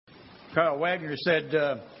Carl Wagner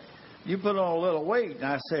said, you put on a little weight. And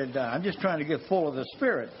I said, I'm just trying to get full of the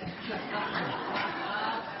Spirit.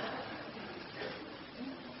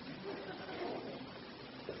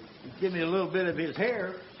 Give me a little bit of his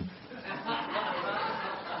hair.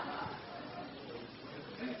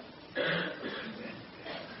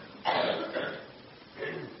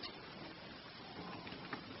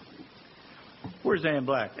 Where's Ann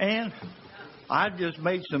Black? Ann, I just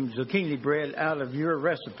made some zucchini bread out of your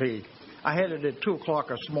recipe. I had it at 2 o'clock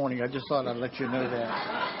this morning. I just thought I'd let you know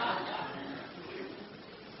that.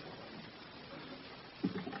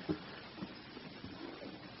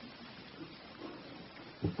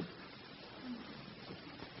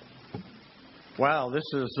 Wow, this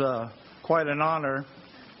is quite an honor.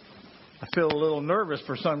 I feel a little nervous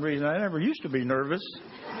for some reason. I never used to be nervous.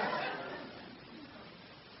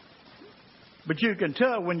 But you can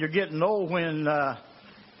tell when you're getting old and a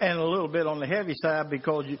little bit on the heavy side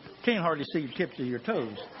because you can't hardly see the tips of your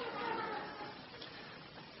toes.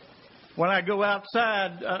 When I go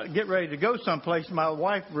outside, get ready to go someplace, my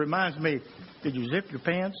wife reminds me, did you zip your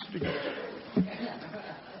pants?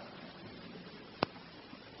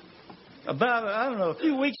 A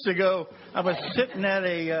few weeks ago, I was sitting at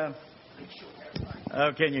a...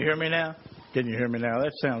 can you hear me now? Can you hear me now?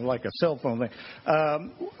 That sounds like a cell phone thing.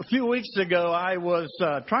 A few weeks ago, I was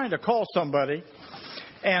trying to call somebody,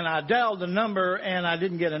 and I dialed the number, and I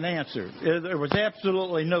didn't get an answer. There was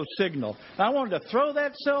absolutely no signal. I wanted to throw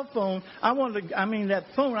that cell phone. That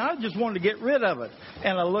phone, I just wanted to get rid of it.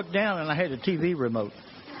 And I looked down, and I had a TV remote.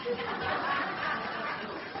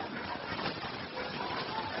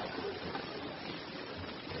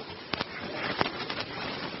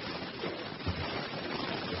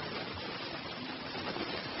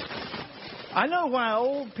 I know why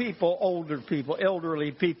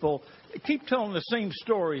elderly people keep telling the same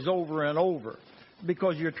stories over and over,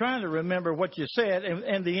 because you're trying to remember what you said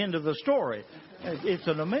and the end of the story. It's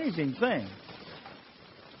an amazing thing.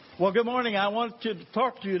 Well, good morning. I want to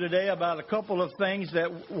talk to you today about a couple of things.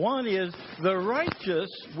 One is the righteous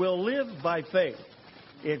will live by faith.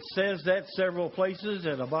 It says that several places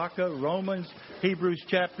in Habakkuk, Romans, Hebrews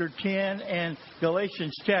chapter 10, and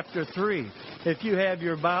Galatians chapter 3. If you have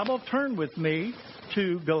your Bible, turn with me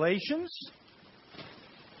to Galatians.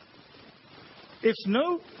 It's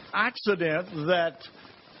no accident that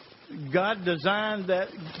God designed that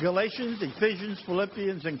Galatians, Ephesians,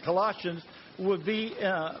 Philippians, and Colossians would be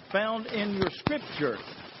found in your Scripture.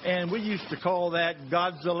 And we used to call that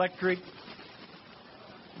God's electric.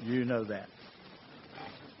 You know that.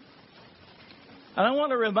 And I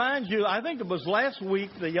want to remind you, I think it was last week,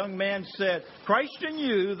 the young man said, Christ in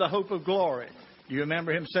you, the hope of glory. Do you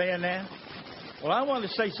remember him saying that? Well, I want to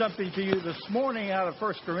say something to you this morning out of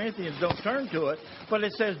 1 Corinthians. Don't turn to it. But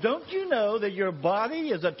it says, don't you know that your body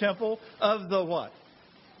is a temple of the what?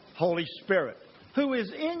 Holy Spirit, who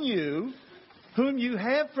is in you, whom you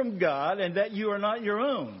have from God, and that you are not your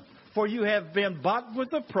own. For you have been bought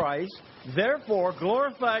with a price. Therefore,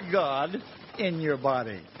 glorify God in your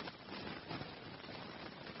body.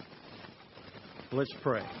 Let's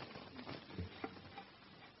pray.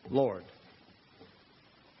 Lord,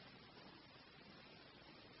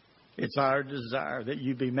 it's our desire that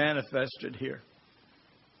you be manifested here.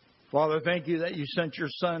 Father, thank you that you sent your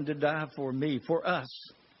Son to die for me, for us.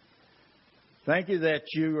 Thank you that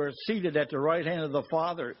you are seated at the right hand of the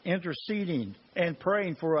Father, interceding and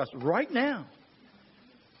praying for us right now.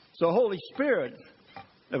 So, Holy Spirit,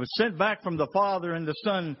 that was sent back from the Father and the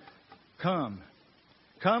Son, come.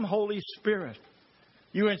 Come, Holy Spirit.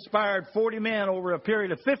 You inspired 40 men over a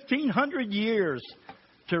period of 1,500 years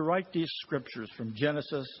to write these scriptures from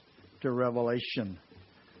Genesis to Revelation.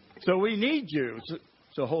 So we need you.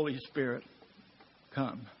 So Holy Spirit,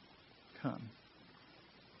 come. Come.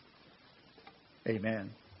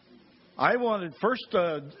 Amen. I wanted first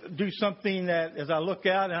to do something that as I look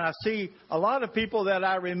out and I see a lot of people that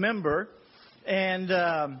I remember, and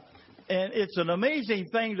it's an amazing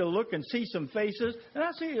thing to look and see some faces. And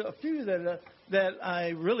I see a few that I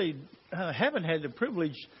really haven't had the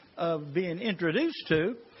privilege of being introduced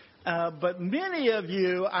to. But many of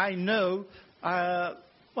you I know. Well,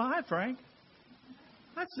 hi, Frank.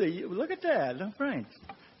 I see you. Look at that. Frank.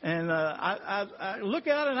 And I look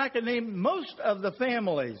out and I can name most of the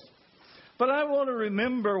families. But I want to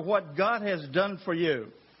remember what God has done for you.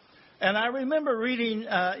 And I remember reading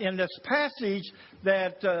in this passage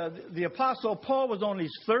that the Apostle Paul was on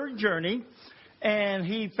his third journey, and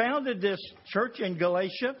he founded this church in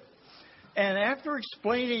Galatia. And after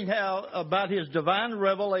explaining about his divine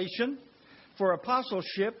revelation for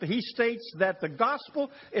apostleship, he states that the gospel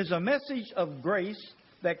is a message of grace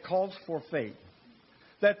that calls for faith.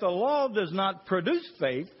 that the law does not produce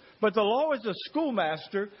faith, but the law is a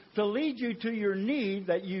schoolmaster to lead you to your need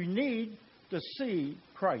that you need to see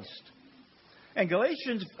Christ. And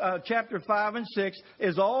Galatians chapter 5 and 6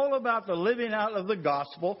 is all about the living out of the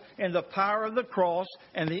gospel and the power of the cross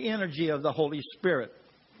and the energy of the Holy Spirit.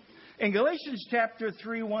 In Galatians chapter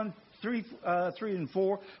 3 and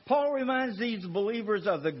 4, Paul reminds these believers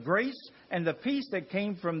of the grace and the peace that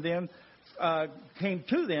came to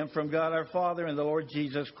them from God our Father and the Lord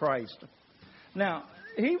Jesus Christ. Now,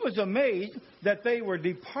 he was amazed that they were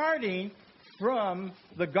departing from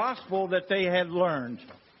the gospel that they had learned.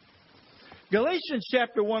 Galatians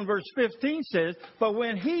chapter 1 verse 15 says, "But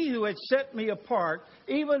when he who had set me apart,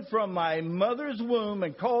 even from my mother's womb,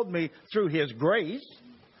 and called me through his grace,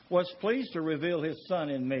 was pleased to reveal his Son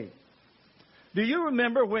in me." Do you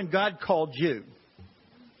remember when God called you?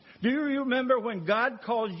 Do you remember when God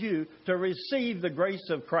called you to receive the grace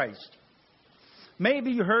of Christ?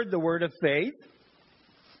 Maybe you heard the word of faith,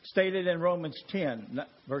 stated in Romans 10,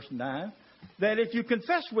 verse 9, that if you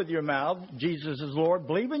confess with your mouth Jesus is Lord,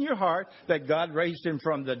 believe in your heart that God raised him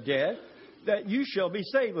from the dead, that you shall be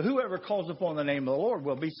saved. Whoever calls upon the name of the Lord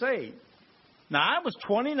will be saved. Now, I was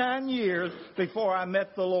 29 years before I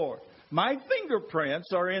met the Lord. My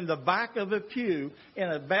fingerprints are in the back of a pew in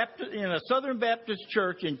a Southern Baptist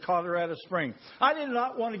church in Colorado Springs. I did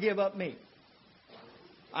not want to give up meat.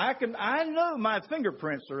 I know my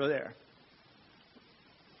fingerprints are there.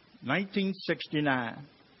 1969.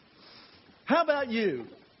 How about you?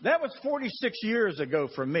 That was 46 years ago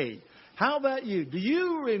for me. How about you? Do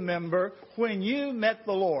you remember when you met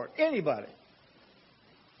the Lord? Anybody?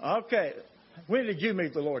 Okay. When did you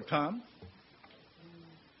meet the Lord, Tom?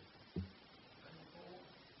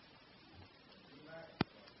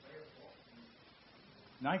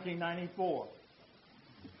 $1994.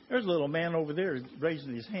 There's a little man over there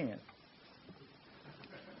raising his hand.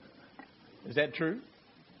 Is that true?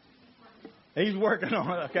 He's working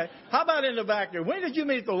on it, okay. How about in the back there? When did you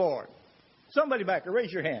meet the Lord? Somebody back there,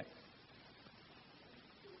 raise your hand.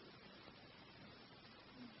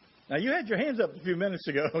 Now, you had your hands up a few minutes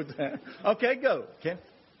ago. Okay, go, Ken.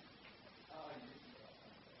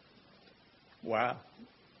 Wow.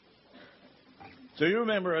 So you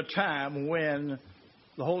remember a time when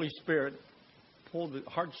the Holy Spirit pulled the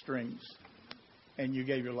heartstrings and you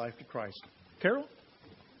gave your life to Christ. Carol?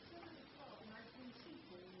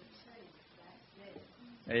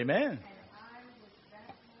 Amen.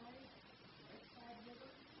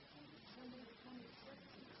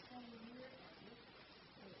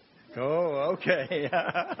 Oh, okay.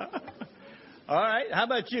 All right. How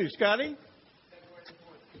about you, Scotty?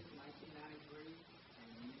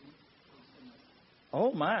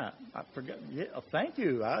 Oh, my. I forgot. Yeah, thank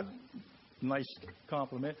you. Nice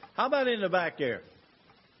compliment. How about in the back there?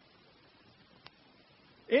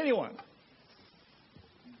 Anyone?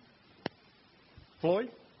 Floyd?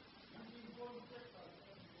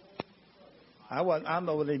 I wasn't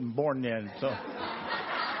even born then, so.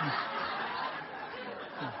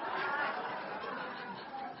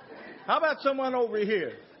 How about someone over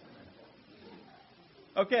here?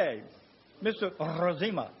 Okay, Mr.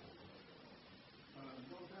 Rosima.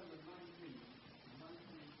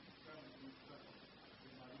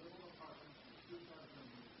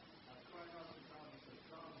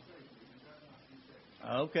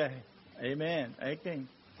 Okay. Amen. Okay.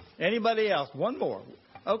 Anybody else? One more.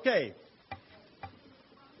 Okay.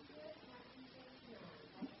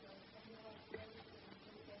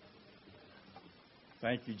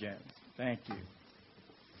 Thank you, James. Thank you.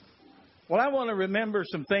 Well, I want to remember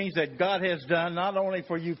some things that God has done, not only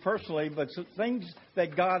for you personally, but some things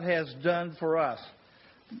that God has done for us.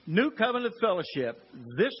 New Covenant Fellowship.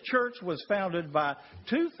 This church was founded by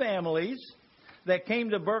two families that came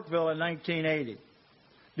to Burkeville in 1980.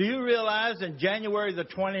 Do you realize in January the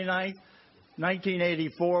 29th,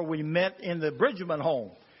 1984, we met in the Bridgman home,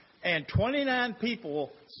 and 29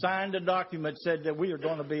 people signed a document that said that we are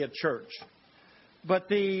going to be a church. But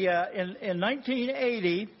in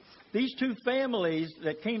 1980, these two families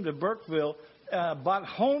that came to Burkeville bought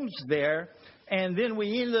homes there, and then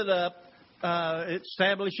we ended up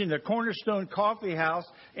establishing the Cornerstone Coffee House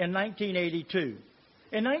in 1982.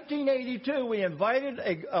 In 1982, we invited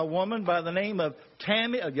a woman by the name of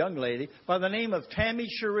Tammy, a young lady, by the name of Tammy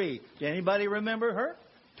Cherie. Does anybody remember her?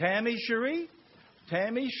 Tammy Cherie?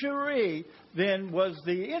 Tammy Cherie then was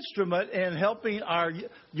the instrument in helping our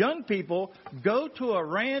young people go to a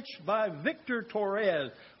ranch by Victor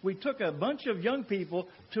Torres. We took a bunch of young people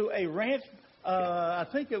to a ranch, I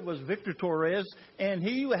think it was Victor Torres, and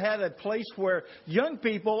he had a place where young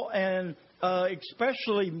people and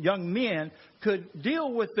especially young men could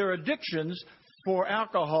deal with their addictions for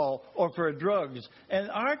alcohol or for drugs. And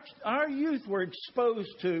our youth were exposed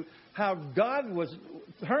to how God was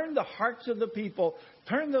turned the hearts of the people,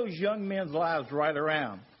 turned those young men's lives right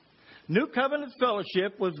around. New Covenant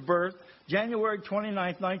Fellowship was birthed January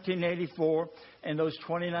 29th, 1984, and those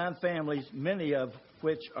 29 families, many of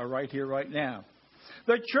which are right here right now.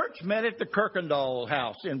 The church met at the Kirkendall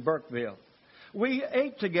House in Burkeville. We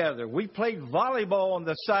ate together. We played volleyball in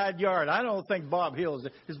the side yard. I don't think Bob Hill is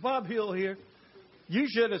there. Is Bob Hill here? You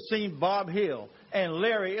should have seen Bob Hill and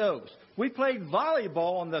Larry Oakes. We played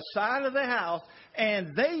volleyball on the side of the house,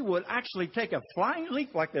 and they would actually take a flying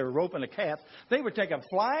leap like they were roping a calf. They would take a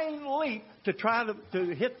flying leap to try to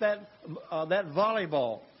hit that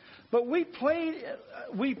volleyball. But we played,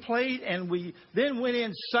 and we then went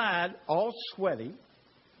inside all sweaty,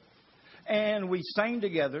 and we sang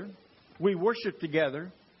together. We worshiped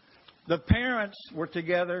together. The parents were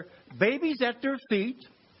together, babies at their feet.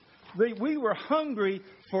 We were hungry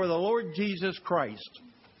for the Lord Jesus Christ.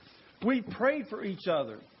 We prayed for each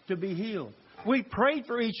other to be healed. We prayed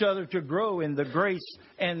for each other to grow in the grace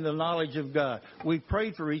and the knowledge of God. We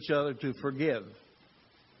prayed for each other to forgive.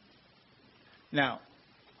 Now,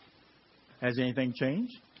 has anything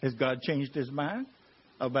changed? Has God changed His mind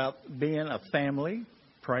about being a family,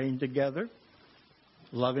 praying together,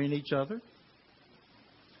 loving each other?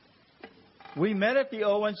 We met at the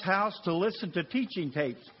Owens house to listen to teaching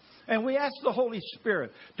tapes. And we asked the Holy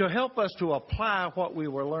Spirit to help us to apply what we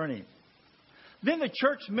were learning. Then the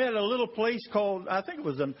church met at a little place called, I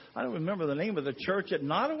don't remember the name of the church at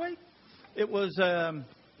Nottoway. It was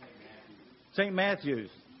St. Matthew's.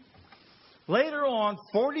 Later on,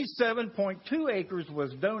 47.2 acres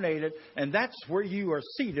was donated, and that's where you are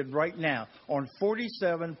seated right now, on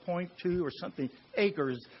 47.2 or something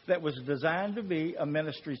acres that was designed to be a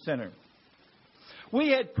ministry center. We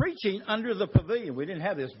had preaching under the pavilion. We didn't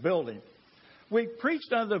have this building. We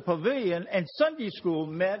preached under the pavilion, and Sunday school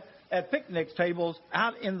met at picnic tables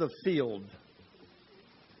out in the field.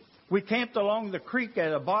 We camped along the creek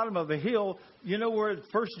at the bottom of a hill. You know where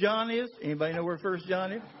 1 John is? Anybody know where 1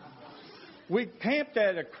 John is? We camped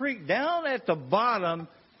at a creek down at the bottom,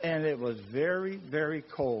 and it was very, very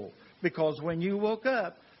cold. Because when you woke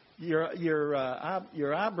up, your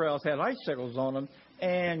eyebrows had icicles on them,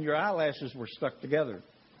 and your eyelashes were stuck together.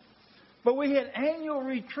 But we had annual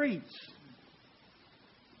retreats.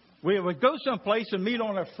 We would go someplace and meet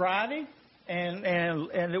on a Friday, and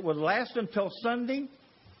it would last until Sunday.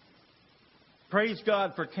 Praise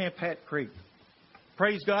God for Camp Hat Creek.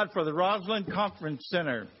 Praise God for the Roslyn Conference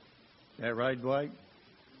Center. Is that right, Dwight?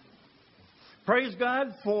 Praise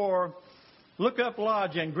God for Look Up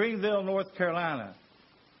Lodge in Greenville, North Carolina.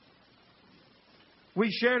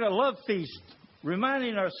 We shared a love feast,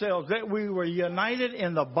 reminding ourselves that we were united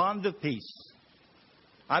in the bond of peace.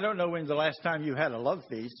 I don't know when's the last time you had a love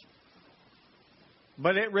feast,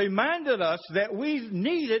 but it reminded us that we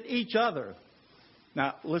needed each other.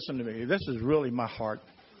 Now, listen to me. This is really my heart.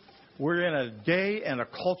 We're in a day and a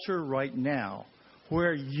culture right now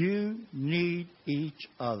where you need each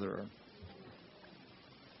other.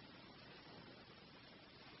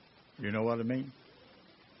 You know what I mean?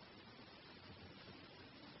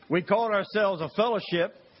 We called ourselves a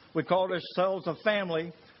fellowship. We called ourselves a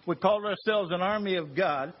family. We called ourselves an army of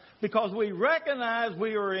God because we recognized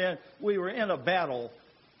we were in a battle.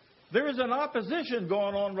 There is an opposition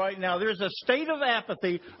going on right now. There's a state of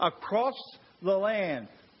apathy across the land.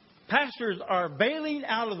 Pastors are bailing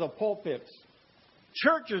out of the pulpits.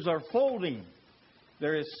 Churches are folding.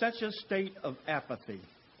 There is such a state of apathy.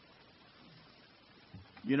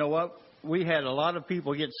 You know what? We had a lot of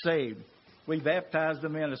people get saved. We baptized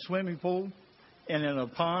them in a swimming pool and in a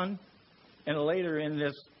pond and later in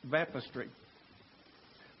this baptistry.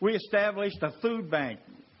 We established a food bank.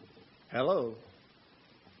 Hello.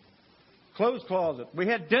 Clothes closet. We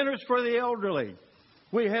had dinners for the elderly.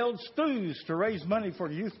 We held stews to raise money for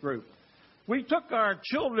the youth group. We took our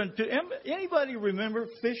children to... Anybody remember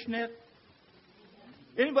Fishnet?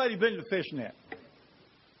 Anybody been to Fishnet?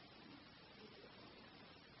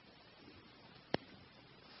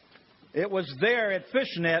 It was there at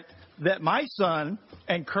Fishnet that my son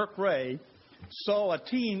and Kirk Ray saw a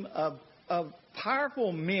team of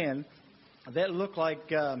powerful men that looked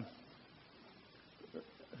like...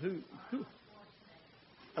 who?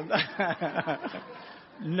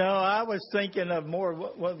 No, I was thinking of more,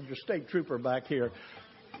 what was your state trooper back here?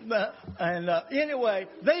 Anyway,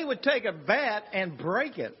 they would take a bat and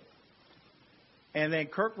break it. And then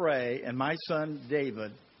Kirk Ray and my son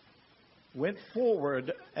David went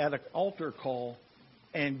forward at an altar call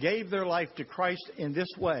and gave their life to Christ in this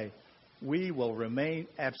way. We will remain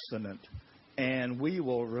abstinent and we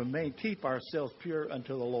will keep ourselves pure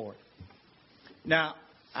unto the Lord. Now,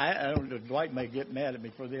 I don't know, Dwight may get mad at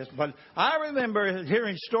me for this, but I remember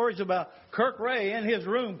hearing stories about Kirk Ray in his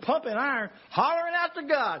room pumping iron, hollering out to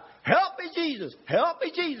God, "Help me, Jesus! Help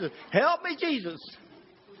me, Jesus! Help me, Jesus!"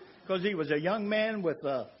 Because he was a young man with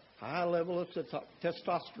a high level of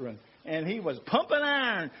testosterone, and he was pumping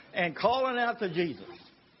iron and calling out to Jesus.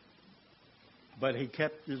 But he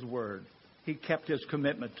kept his word. He kept his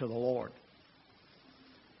commitment to the Lord.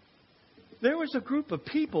 There was a group of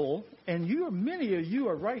people, and many of you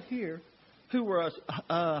are right here, who were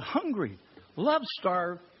hungry,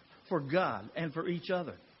 love-starved for God and for each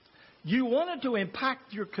other. You wanted to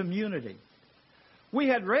impact your community. We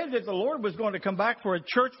had read that the Lord was going to come back for a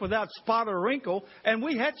church without spot or wrinkle, and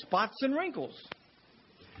we had spots and wrinkles.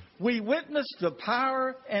 We witnessed the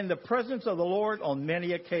power and the presence of the Lord on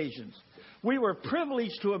many occasions. We were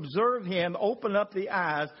privileged to observe Him open up the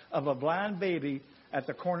eyes of a blind baby at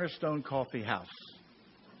the Cornerstone Coffee House.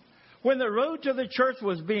 When the road to the church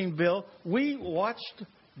was being built, we watched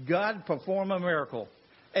God perform a miracle.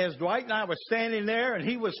 As Dwight and I were standing there, and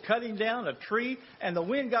he was cutting down a tree, and the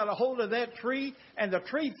wind got a hold of that tree, and the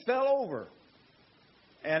tree fell over.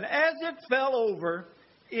 And as it fell over,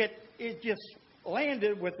 it just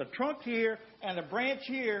landed with the trunk here and a branch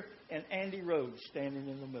here, and Andy Rhodes standing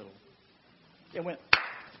in the middle. It went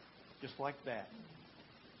just like that.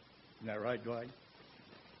 Isn't that right, Dwight?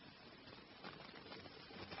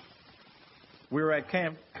 We were at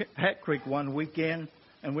Camp Hat Creek one weekend,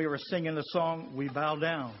 and we were singing the song, "We Bow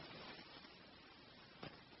Down."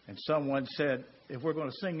 And someone said, if we're going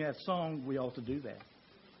to sing that song, we ought to do that.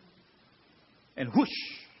 And whoosh,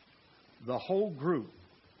 the whole group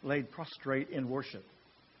laid prostrate in worship.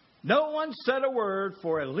 No one said a word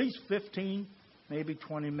for at least 15, maybe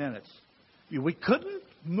 20 minutes. We couldn't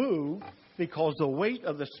move because the weight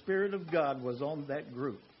of the Spirit of God was on that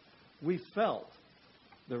group. We felt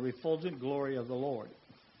the refulgent glory of the Lord.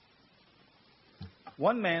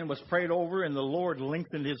 One man was prayed over, and the Lord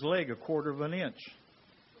lengthened his leg 1/4 of an inch.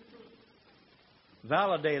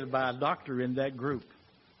 Validated by a doctor in that group.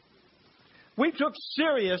 We took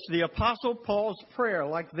serious the Apostle Paul's prayer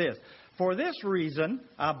like this. "For this reason,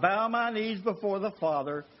 I bow my knees before the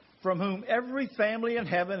Father, from whom every family in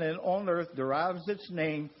heaven and on earth derives its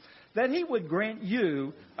name, that He would grant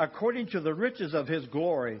you, according to the riches of His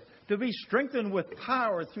glory, to be strengthened with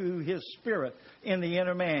power through His Spirit in the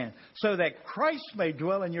inner man, so that Christ may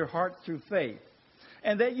dwell in your heart through faith,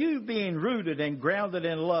 and that you, being rooted and grounded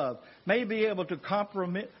in love, may be able to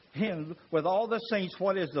comprehend with all the saints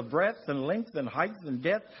what is the breadth and length and height and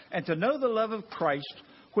depth, and to know the love of Christ,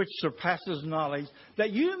 which surpasses knowledge,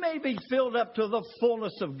 that you may be filled up to the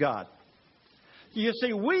fullness of God." You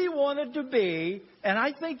see, we wanted to be, and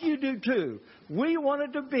I think you do too, we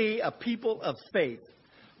wanted to be a people of faith.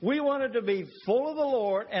 We wanted to be full of the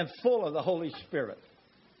Lord and full of the Holy Spirit.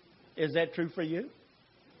 Is that true for you?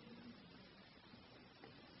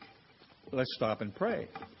 Let's stop and pray.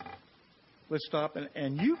 Let's stop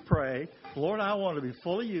and you pray, "Lord, I want to be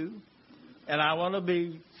full of you, and I want to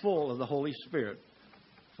be full of the Holy Spirit."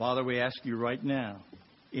 Father, we ask you right now,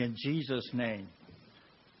 in Jesus' name,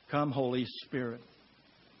 come, Holy Spirit.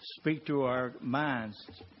 Speak to our minds.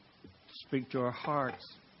 Speak to our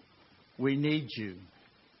hearts. We need you.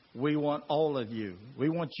 We want all of you. We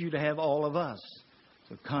want you to have all of us.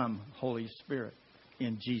 So come, Holy Spirit,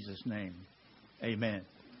 in Jesus' name. Amen.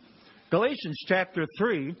 Galatians chapter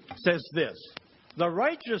 3 says this: "The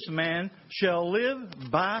righteous man shall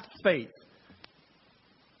live by faith."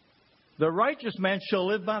 The righteous man shall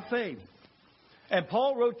live by faith. And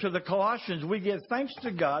Paul wrote to the Colossians, "We give thanks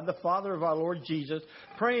to God, the Father of our Lord Jesus,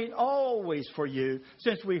 praying always for you,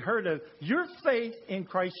 since we heard of your faith in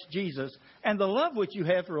Christ Jesus and the love which you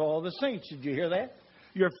have for all the saints." Did you hear that?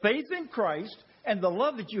 Your faith in Christ and the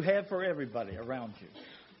love that you have for everybody around you.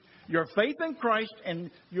 Your faith in Christ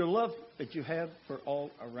and your love that you have for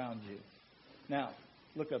all around you. Now,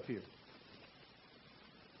 look up here.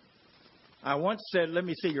 I once said, "Let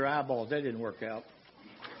me see your eyeballs." That didn't work out.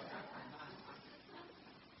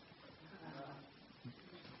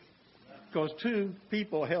 Because 2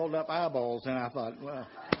 people held up eyeballs, and I thought, well,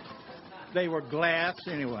 they were glass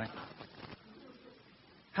anyway.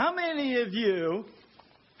 How many of you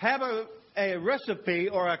have a recipe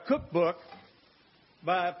or a cookbook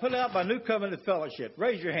put out by New Covenant Fellowship?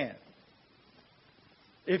 Raise your hand.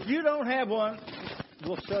 If you don't have one,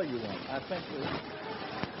 we'll sell you one. I think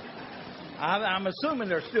I'm assuming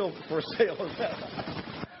they're still for sale.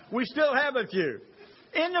 We still have a few.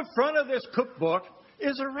 In the front of this cookbook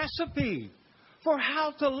is a recipe for how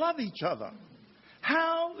to love each other.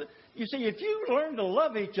 How You see, if you learn to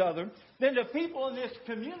love each other, then the people in this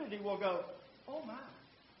community will go, oh my,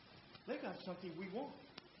 they got something we want.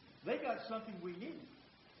 They got something we need.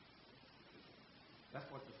 That's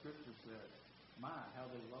what the Scripture says. My, how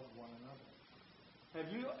they love one another.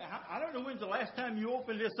 Have you? I don't know when's the last time you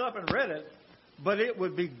opened this up and read it, but it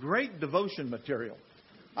would be great devotion material.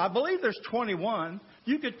 I believe there's 21.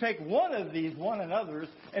 You could take one of these one another's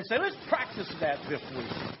and say, let's practice that this week.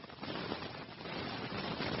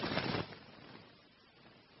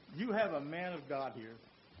 You have a man of God here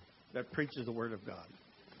that preaches the Word of God.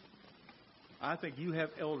 I think you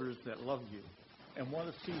have elders that love you and want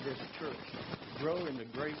to see this church grow in the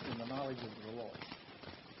grace and the knowledge of the Lord.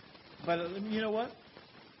 But you know what?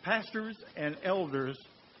 Pastors and elders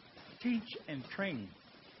teach and train.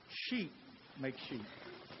 Sheep make sheep.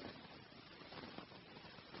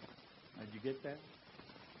 Did you get that?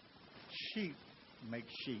 Sheep make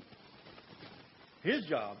sheep. His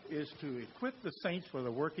job is to equip the saints for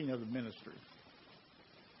the working of the ministry.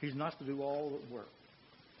 He's not to do all the work.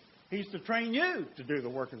 He's to train you to do the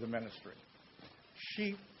work of the ministry.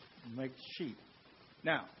 Sheep make sheep.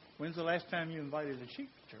 Now, when's the last time you invited a sheep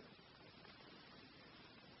to church?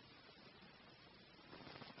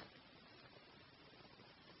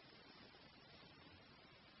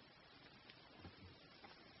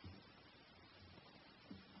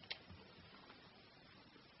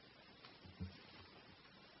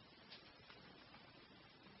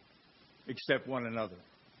 Accept one another.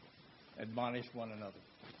 Admonish one another.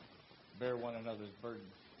 Bear one another's burdens.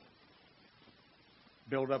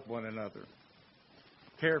 Build up one another.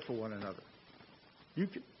 Care for one another.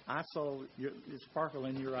 I saw it sparkle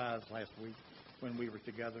in your eyes last week when we were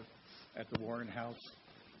together at the Warren house.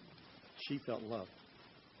 She felt loved.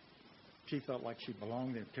 She felt like she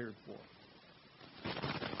belonged and cared for.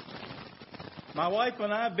 My wife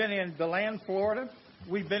and I have been in DeLand, Florida.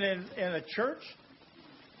 We've been in a church.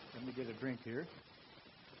 Let me get a drink here.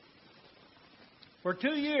 For 2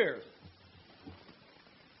 years.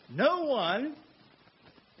 No one,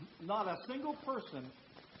 not a single person,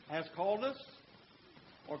 has called us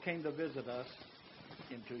or came to visit us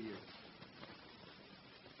in 2 years.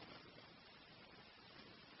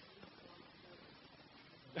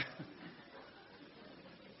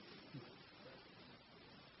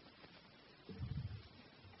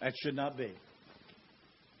 That should not be.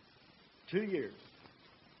 2 years.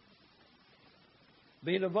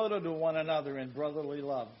 Be devoted to one another in brotherly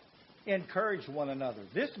love. Encourage one another.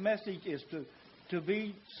 This message is to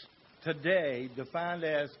be today defined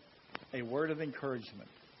as a word of encouragement.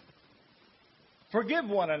 Forgive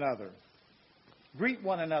one another. Greet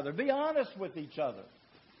one another. Be honest with each other.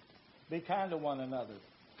 Be kind to one another.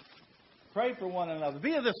 Pray for one another.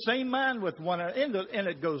 Be of the same mind with one another. And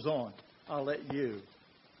it goes on. I'll let you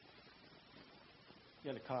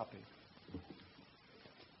get a copy.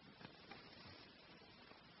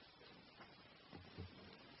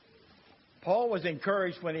 Paul was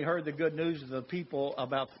encouraged when he heard the good news of the people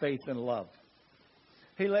about faith and love.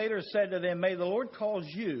 He later said to them, may the Lord cause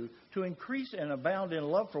you to increase and abound in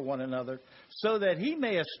love for one another, so that he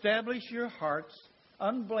may establish your hearts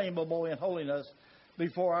unblameable in holiness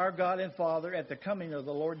before our God and Father at the coming of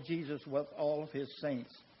the Lord Jesus with all of his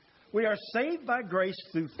saints. We are saved by grace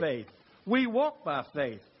through faith. We walk by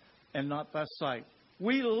faith and not by sight.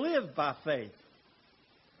 We live by faith.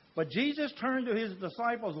 But Jesus turned to his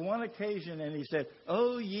disciples one occasion and he said,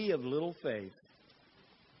 O ye of little faith.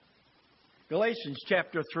 Galatians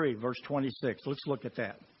chapter 3, verse 26. Let's look at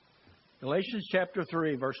that. Galatians chapter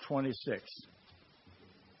 3, verse 26.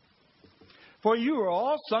 For you are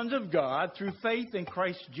all sons of God through faith in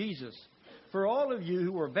Christ Jesus. For all of you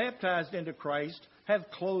who were baptized into Christ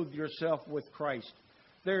have clothed yourself with Christ.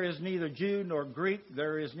 There is neither Jew nor Greek.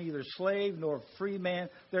 There is neither slave nor free man.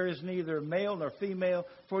 There is neither male nor female.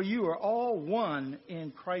 For you are all one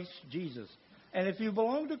in Christ Jesus. And if you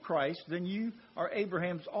belong to Christ, then you are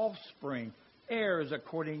Abraham's offspring, heirs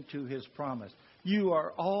according to his promise. You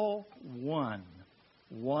are all one,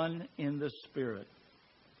 one in the Spirit.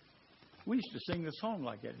 We used to sing the song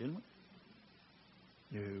like that, didn't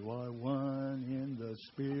we? You are one in the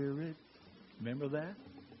Spirit. Remember that?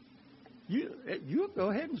 You go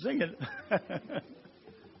ahead and sing it.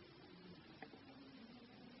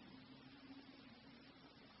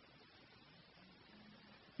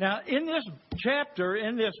 Now, in this chapter,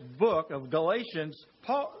 in this book of Galatians,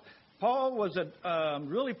 Paul was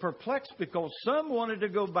really perplexed because some wanted to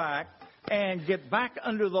go back and get back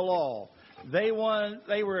under the law. They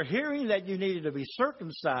were hearing that you needed to be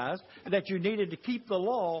circumcised, that you needed to keep the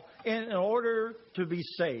law in order to be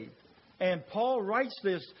saved. And Paul writes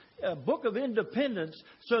this a book of independence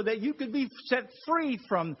so that you could be set free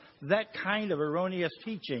from that kind of erroneous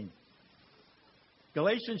teaching.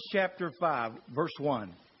 Galatians chapter 5, verse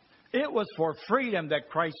 1. It was for freedom that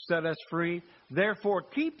Christ set us free. Therefore,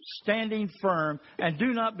 keep standing firm and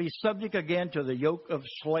do not be subject again to the yoke of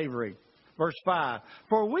slavery. Verse 5.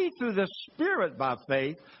 For we through the Spirit by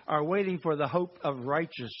faith are waiting for the hope of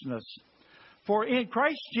righteousness. For in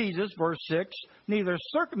Christ Jesus, verse 6, neither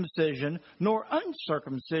circumcision nor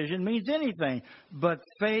uncircumcision means anything, but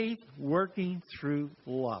faith working through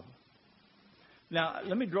love. Now,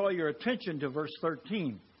 let me draw your attention to verse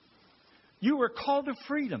 13. You were called to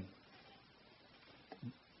freedom.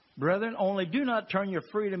 Brethren, only do not turn your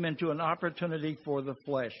freedom into an opportunity for the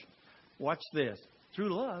flesh. Watch this. Through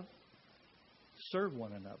love, serve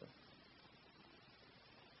one another.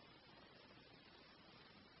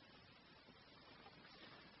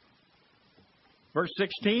 Verse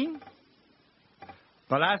 16.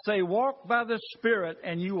 But I say, walk by the Spirit,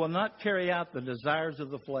 and you will not carry out the desires of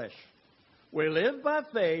the flesh. We live by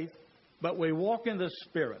faith, but we walk in the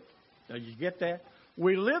Spirit. Now, you get that?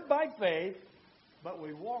 We live by faith, but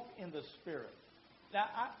we walk in the Spirit. Now,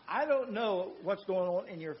 I don't know what's going on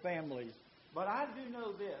in your families, but I do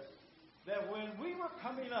know this, that when we were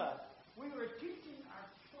coming up, we were teaching our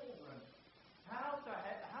children how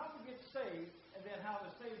to get saved and then how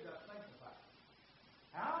to save us sanctified.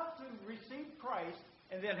 How to receive Christ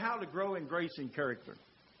and then how to grow in grace and character.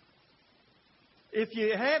 If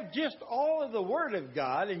you have just all of the Word of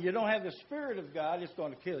God and you don't have the Spirit of God, it's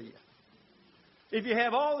going to kill you. If you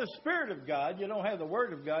have all the Spirit of God, you don't have the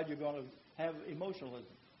Word of God, you're going to have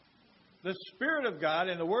emotionalism. The Spirit of God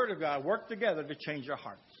and the Word of God work together to change your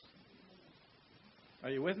hearts. Are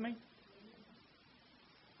you with me?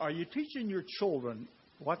 Are you teaching your children,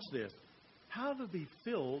 watch this, how to be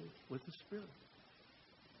filled with the Spirit?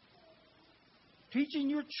 Teaching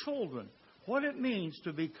your children what it means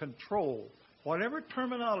to be controlled, whatever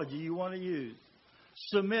terminology you want to use,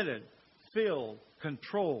 submitted, filled,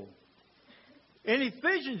 controlled. In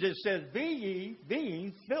Ephesians it says, be ye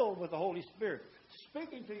being filled with the Holy Spirit,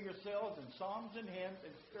 speaking to yourselves in psalms and hymns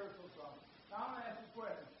and spiritual songs. Now I'm going to ask you a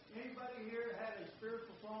question. Anybody here had a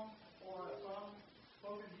spiritual song or a song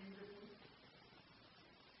spoken to you this week?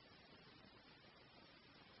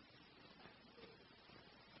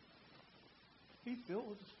 Be filled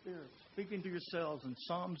with the Spirit, speaking to yourselves in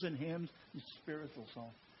psalms and hymns and spiritual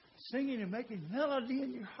songs, singing and making melody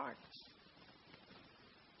in your hearts.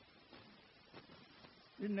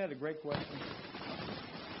 Isn't that a great question?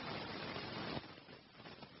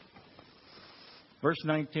 Verse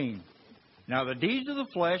 19. Now the deeds of the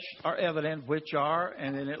flesh are evident, which are,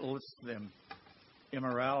 and then it lists them: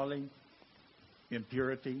 immorality,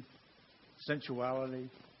 impurity, sensuality,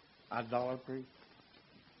 idolatry,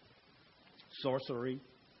 sorcery,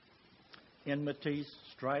 enmities,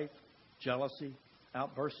 strife, jealousy,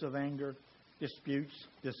 outbursts of anger, disputes,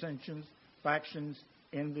 dissensions, factions,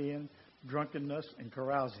 envying, drunkenness, and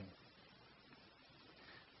carousing.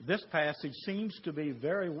 This passage seems to be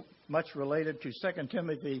very much related to 2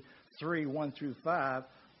 Timothy 3, 1 through 5,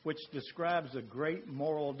 which describes a great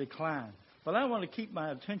moral decline. But I want to keep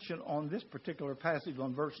my attention on this particular passage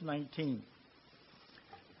on verse 19.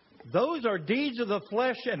 Those are deeds of the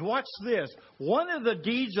flesh, and watch this. One of the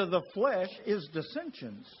deeds of the flesh is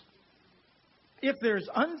dissensions. If there's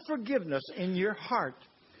unforgiveness in your heart,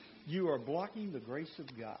 you are blocking the grace of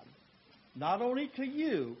God. Not only to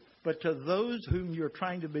you, but to those whom you're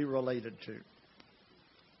trying to be related to.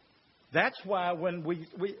 That's why when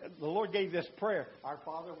the Lord gave this prayer, Our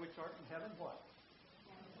Father which art in heaven, what?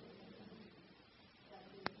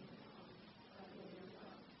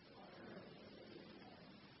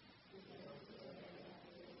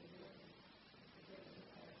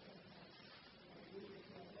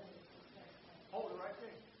 Hold it right there.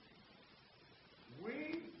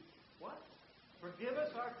 Forgive us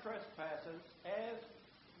our trespasses as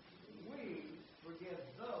we forgive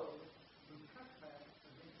those who trespass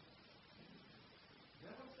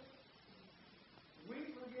against us. We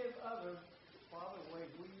forgive others, Father,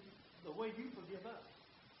 the way you forgive us.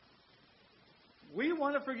 We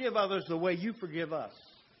want to forgive others the way you forgive us.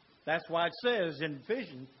 That's why it says in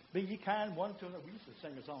Ephesians, be ye kind one to another. We used to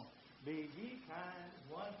sing a song. Be ye kind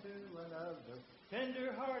one to another,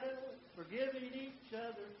 tender-hearted, forgiving each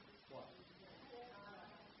other. What?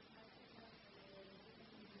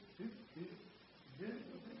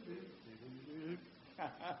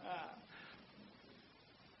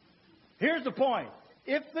 Here's the point.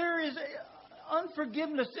 If there is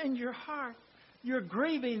unforgiveness in your heart, you're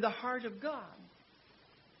grieving the heart of God.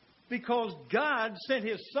 Because God sent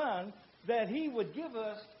His Son that He would give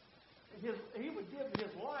us He would give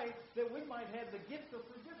His life that we might have the gift of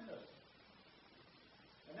forgiveness.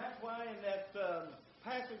 And that's why in that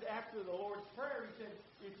passage after the Lord's Prayer, He said,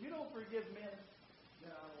 if you don't forgive men,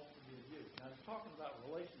 then I won't forgive you. Now, He's talking about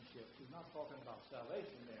relationships. He's not talking about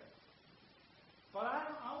salvation there. But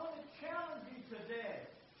I want to challenge you today.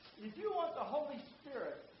 If you want the Holy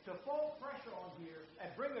Spirit to fall fresh on here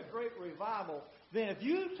and bring a great revival, then if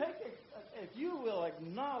you will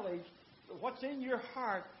acknowledge what's in your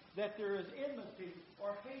heart, that there is enmity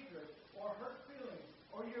or hatred or hurt feelings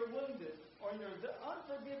or you're wounded or there's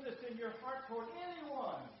unforgiveness in your heart toward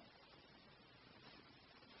anyone,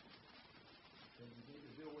 then you need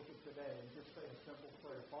to deal with it today and just say a simple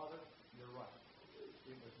prayer. Father, you're right.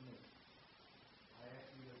 It was me. I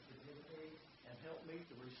ask you to forgive me and help me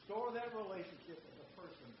to restore that relationship with the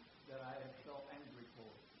person that I have felt angry for,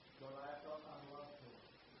 that I have felt unloved for.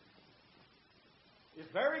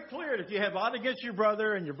 It's very clear that if you have ought against your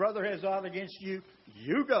brother and your brother has ought against you,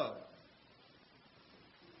 you go.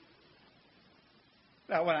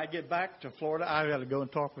 Now, when I get back to Florida, I've got to go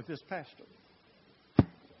and talk with this pastor.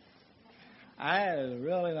 I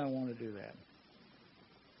really don't want to do that.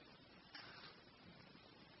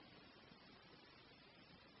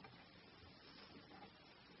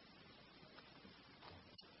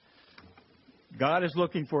 God is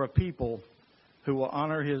looking for a people who will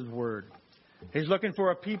honor His word. He's looking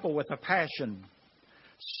for a people with a passion.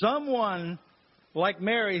 Someone like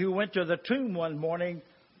Mary who went to the tomb one morning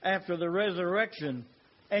after the resurrection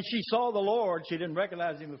and she saw the Lord. She didn't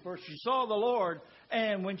recognize Him at first. She saw the Lord,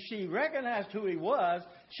 and when she recognized who He was,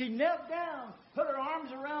 she knelt down, put her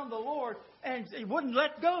arms around the Lord, and He wouldn't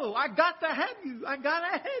let go. I got to have you. I got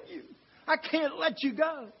to have you. I can't let you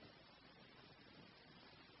go.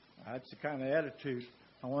 That's the kind of attitude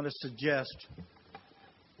I want to suggest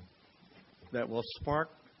that will spark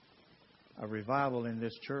a revival in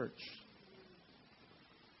this church.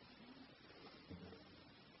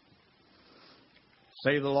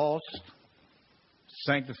 Save the lost,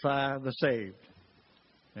 sanctify the saved,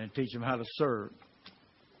 and teach them how to serve.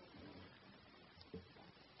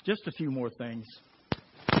 Just a few more things.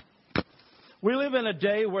 We live in a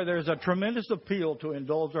day where there's a tremendous appeal to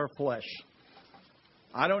indulge our flesh.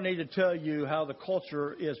 I don't need to tell you how the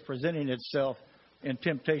culture is presenting itself in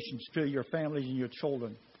temptations to your families and your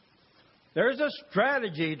children. There's a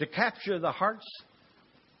strategy to capture the hearts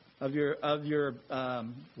of your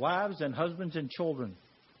wives and husbands and children.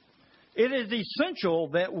 It is essential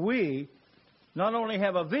that we not only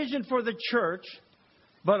have a vision for the church,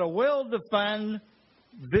 but a well-defined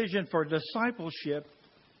vision for discipleship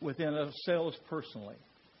within ourselves personally.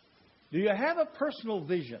 Do you have a personal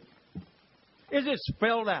vision? Is it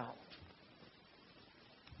spelled out?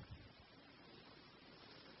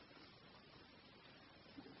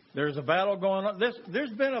 There's a battle going on.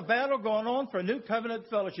 There's been a battle going on for New Covenant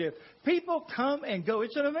Fellowship. People come and go.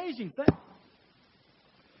 It's an amazing thing.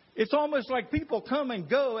 It's almost like people come and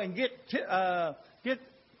go and get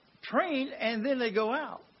trained, and then they go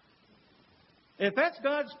out. If that's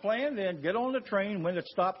God's plan, then get on the train. When it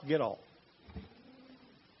stops, get off.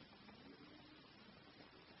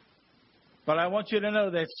 But I want you to know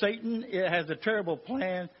that Satan has a terrible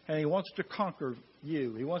plan, and he wants to conquer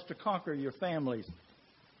you. He wants to conquer your families.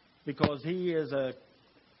 Because he is a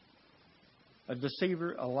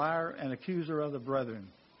deceiver, a liar, and accuser of the brethren.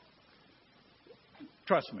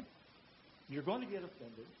 Trust me. You're going to get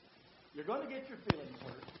offended. You're going to get your feelings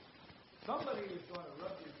hurt. Somebody is going to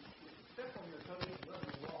step on your toes and rub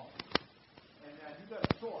you wrong. And now you've got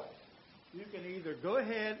a choice. You can either go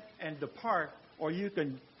ahead and depart, or you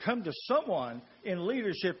can come to someone in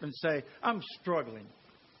leadership and say, I'm struggling.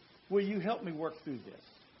 Will you help me work through this?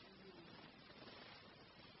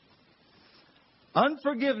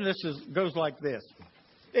 Unforgiveness goes like this.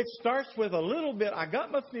 It starts with a little bit, I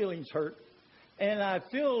got my feelings hurt, and I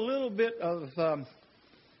feel a little bit of,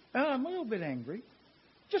 I'm a little bit angry.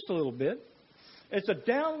 Just a little bit. It's a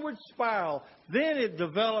downward spiral. Then it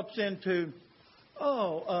develops into,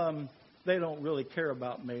 they don't really care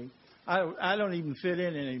about me. I don't even fit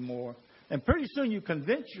in anymore. And pretty soon you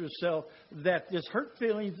convince yourself that this hurt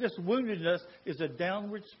feelings, this woundedness is a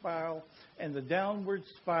downward spiral, and the downward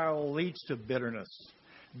spiral leads to bitterness.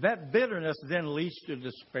 That bitterness then leads to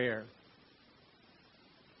despair.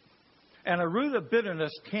 And a root of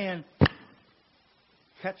bitterness can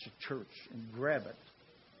catch a church and grab it.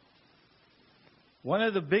 One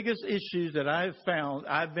of the biggest issues that I've found,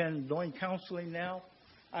 I've been doing counseling now.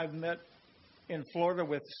 I've met in Florida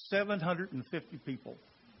with 750 people.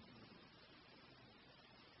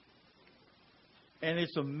 And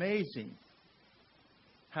it's amazing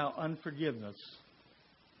how unforgiveness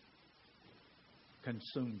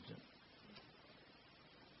consumes them.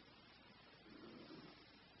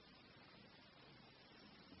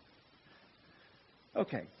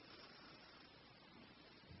 Okay.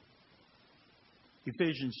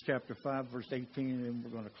 Ephesians chapter 5, verse 18, and then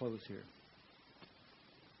we're going to close here.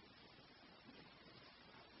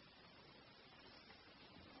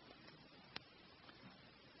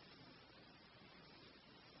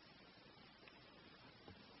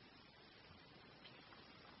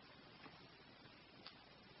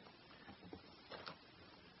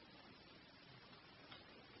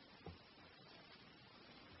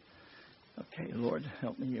 Okay, Lord,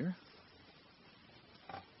 help me here.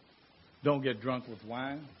 Don't get drunk with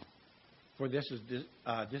wine, for this is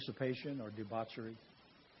dissipation or debauchery,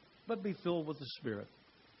 but be filled with the Spirit,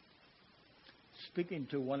 speaking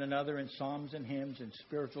to one another in psalms and hymns and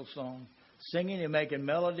spiritual songs, singing and making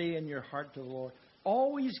melody in your heart to the Lord,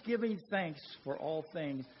 always giving thanks for all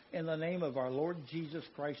things in the name of our Lord Jesus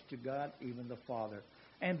Christ to God, even the Father,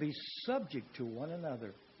 and be subject to one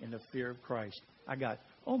another in the fear of Christ.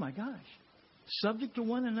 Oh my gosh, subject to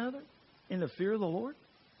one another in the fear of the Lord?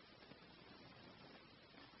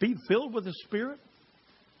 Be filled with the Spirit?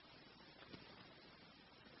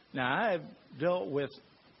 Now, I've dealt with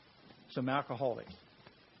some alcoholics.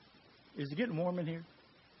 Is it getting warm in here?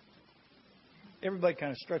 Everybody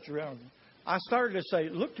kind of stretch around. I started to say,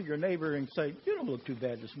 look to your neighbor and say, you don't look too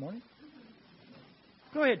bad this morning.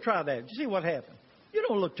 Go ahead, try that. See what happens. You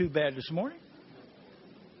don't look too bad this morning.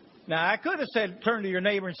 Now, I could have said, turn to your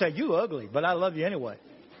neighbor and say, you ugly, but I love you anyway.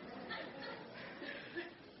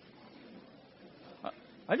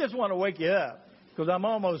 I just want to wake you up because I'm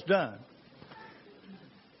almost done.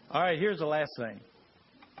 All right, here's the last thing.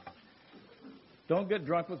 Don't get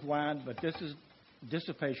drunk with wine, but this is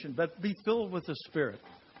dissipation, but be filled with the Spirit.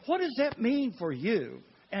 What does that mean for you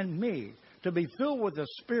and me, to be filled with the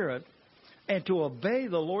Spirit and to obey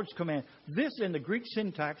the Lord's command? This in the Greek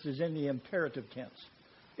syntax is in the imperative tense.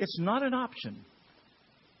 It's not an option.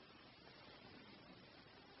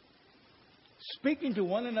 Speaking to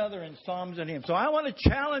one another in psalms and hymns. So I want to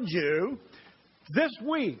challenge you this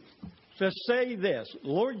week to say this: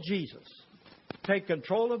 Lord Jesus, take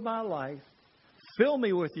control of my life, fill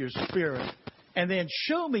me with your Spirit, and then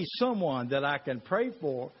show me someone that I can pray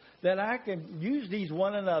for, that I can use these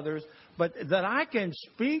one another's, but that I can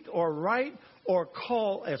speak or write or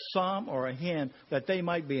call a psalm or a hymn that they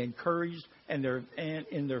might be encouraged and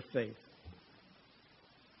in their faith.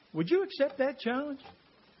 Would you accept that challenge?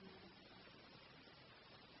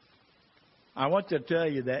 I want to tell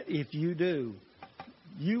you that if you do,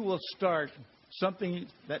 you will spark something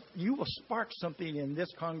in this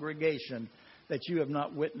congregation that you have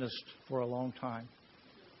not witnessed for a long time.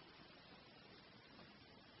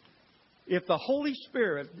 If the Holy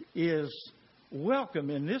Spirit is welcome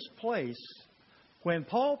in this place, when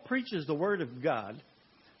Paul preaches the Word of God,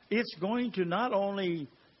 it's not only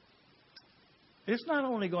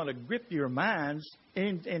going to grip your minds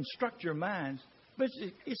and instruct your minds, but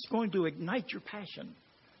it's going to ignite your passion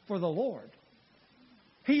for the Lord.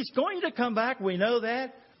 He's going to come back, we know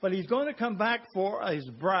that, but He's going to come back for His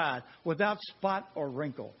bride without spot or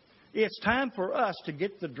wrinkle. It's time for us to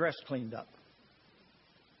get the dress cleaned up.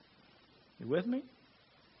 You with me?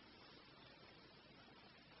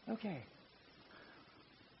 Okay.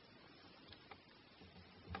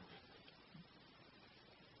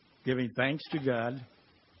 Giving thanks to God.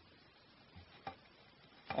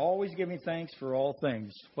 Always giving thanks for all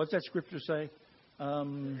things. What's that scripture say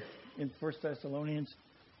in 1 Thessalonians?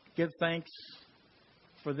 Give thanks,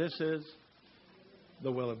 for this is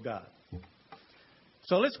the will of God.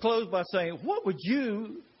 So let's close by saying, what would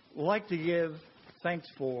you like to give thanks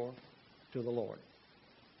for to the Lord?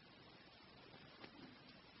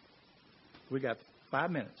 We got 5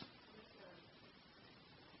 minutes.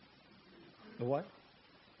 The what?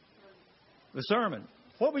 The sermon.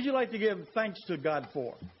 What would you like to give thanks to God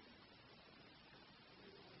for?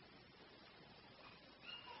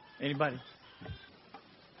 Anybody?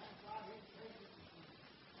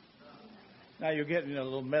 Now you're getting a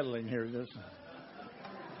little meddling here.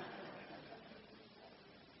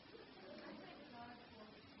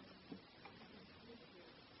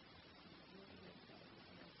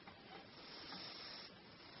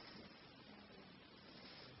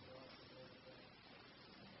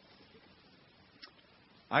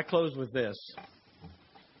 I close with this.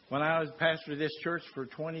 When I was pastor of this church for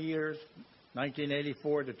 20 years,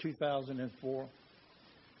 1984 to 2004,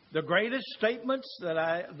 the greatest statements that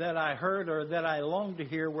I heard or that I longed to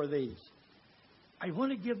hear were these. I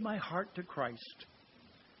want to give my heart to Christ.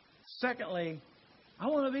 Secondly, I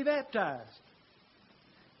want to be baptized.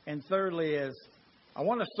 And thirdly is, I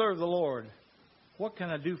want to serve the Lord. What can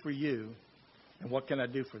I do for you? And what can I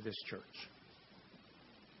do for this church?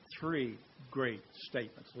 3 great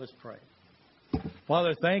statements. Let's pray.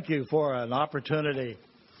 Father, thank you for an opportunity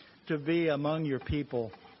to be among your people,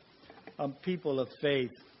 a people of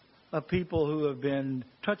faith, a people who have been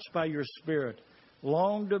touched by your Spirit,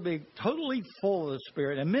 long to be totally full of the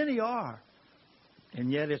Spirit, and many are,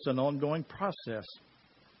 and yet it's an ongoing process.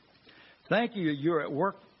 Thank you, you're at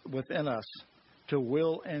work within us to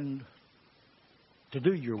will and to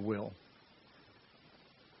do your will.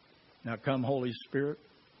 Now come, Holy Spirit,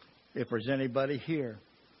 if there's anybody here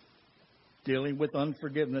dealing with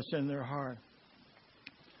unforgiveness in their heart,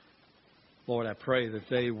 Lord, I pray that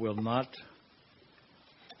they will not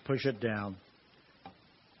push it down.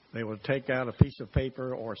 They will take out a piece of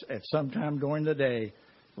paper or at some time during the day,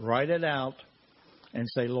 write it out and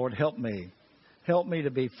say, Lord, help me. Help me to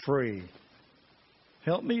be free.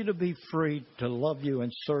 Help me to be free to love you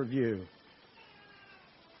and serve you,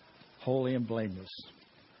 holy and blameless.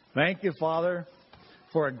 Thank you, Father,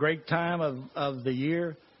 for a great time of the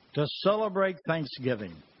year to celebrate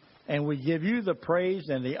Thanksgiving. And we give you the praise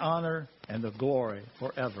and the honor and the glory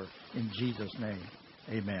forever. In Jesus' name,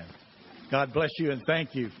 amen. God bless you and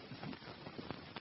thank you.